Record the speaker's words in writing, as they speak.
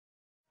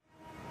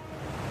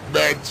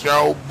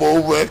Metro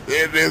Boomin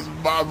in this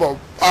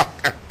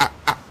motherfucker.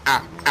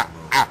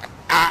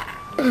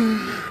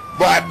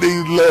 My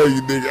knees love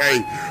you, nigga.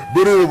 Hey,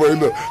 but anyway,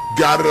 look,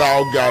 got it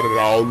all.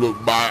 Look,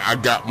 I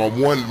got my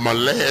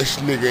last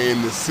nigga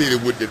in the city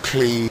with the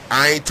clean.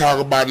 I ain't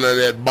talking about none of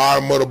that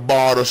bottom of the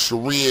bottle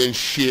syringe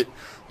shit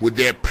with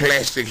that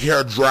plastic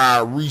hair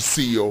dryer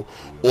reseal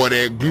or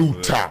that glue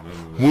top.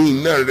 We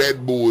ain't none of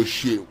that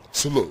bullshit.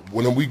 So look,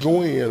 when we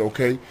go in,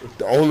 okay,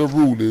 the only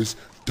rule is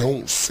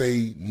don't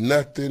say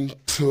nothing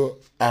to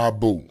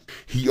Abu.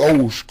 He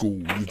old school,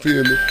 you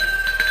feel me?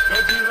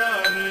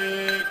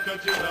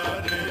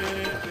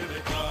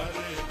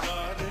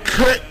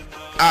 Cut,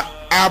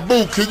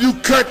 Abu, can you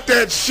cut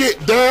that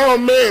shit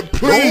down, man,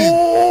 please?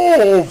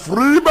 Oh,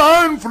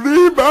 Freeman,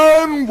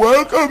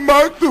 welcome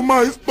back to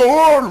my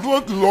store,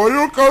 such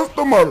loyal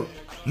customer.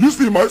 You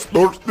see my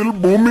store still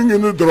booming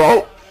in the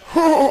drought?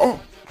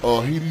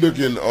 He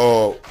looking,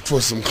 for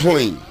some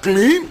clean.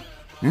 Clean?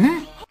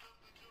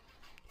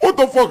 What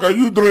the fuck are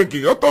you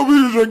drinking? I thought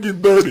we were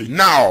drinking dirty.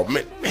 No,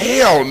 man,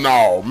 hell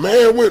no,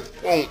 man.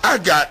 I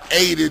got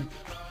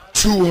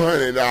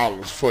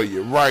 $200 for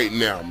you right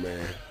now,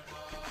 man.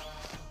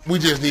 We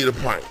just need a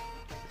pint.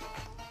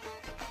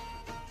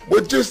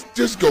 Well,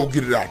 just go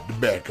get it out the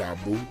back,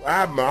 Abu.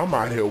 I'm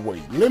out here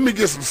waiting. Let me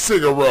get some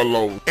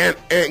cigarillos and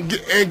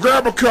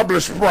grab a couple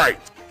of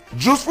Sprites.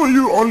 Just for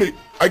you only.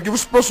 I give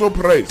special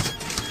price.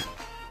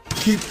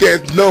 Keep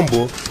that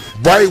number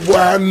right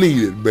where I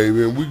need it,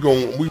 baby. And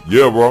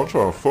Yeah, bro, I'm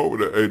trying to fuck with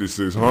that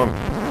 8600.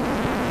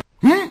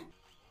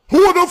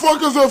 Who the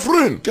fuck is that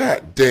friend?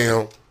 God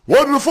damn.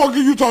 What the fuck are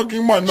you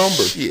talking my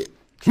number? Shit.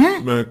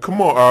 Man,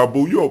 come on,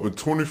 Abu. You open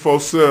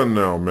 24/7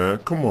 now, man.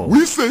 Come on.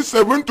 We say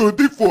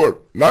 7/24,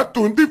 not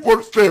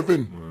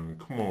 24/7. Man,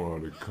 come on, all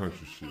that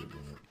country shit,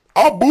 man.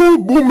 Abu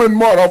booming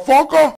motherfucker.